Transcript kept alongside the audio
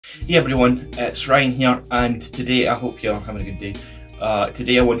Hey everyone, it's Ryan here, and today I hope you're having a good day.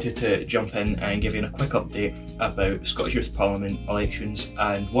 Today I wanted to jump in and give you a quick update about Scottish Youth Parliament elections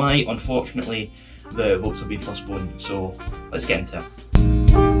and why, unfortunately, the votes have been postponed. So let's get into it.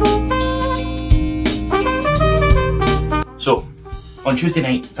 So, on Tuesday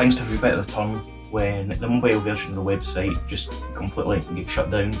night, things took a bit of a turn when the mobile version of the website just completely got shut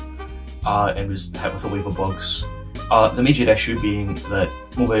down and was hit with a wave of bugs. The major issue being that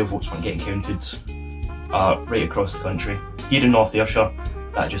mobile votes weren't getting counted right across the country. Here in North Ayrshire,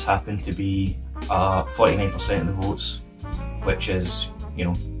 that just happened to be 49% of the votes, which is, you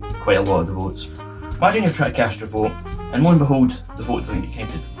know, quite a lot of the votes. Imagine you're trying to cast your vote, and lo and behold, the vote doesn't get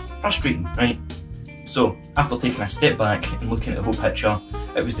counted. Frustrating, right? So, after taking a step back and looking at the whole picture,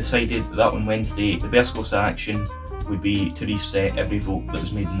 it was decided that on Wednesday, the best course of action would be to reset every vote that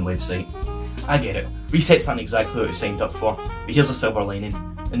was made on the website. I get it, resets aren't exactly what it was signed up for, but here's a silver lining.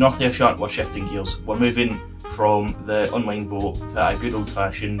 In North Ayrshire, we're shifting gears. We're moving from the online vote to a good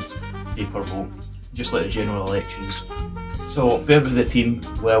old-fashioned paper vote, just like the general elections. So bear with the team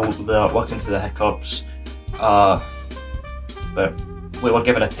while they're working through the hiccups, but we were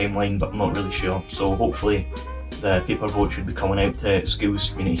given a timeline, but I'm not really sure. So hopefully the paper vote should be coming out to schools,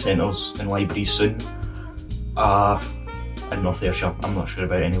 community centres and libraries soon. In North Ayrshire, I'm not sure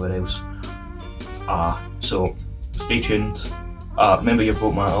about anywhere else. So stay tuned, remember your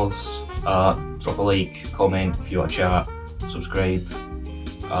vote matters, drop a like, comment if you want to chat, subscribe.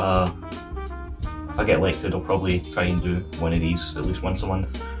 If I get elected, I'll probably try and do one of these at least once a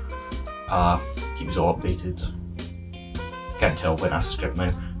month. Keep us all updated. Can't tell, went off the script now.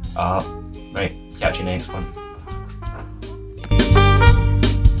 Right, catch you next one.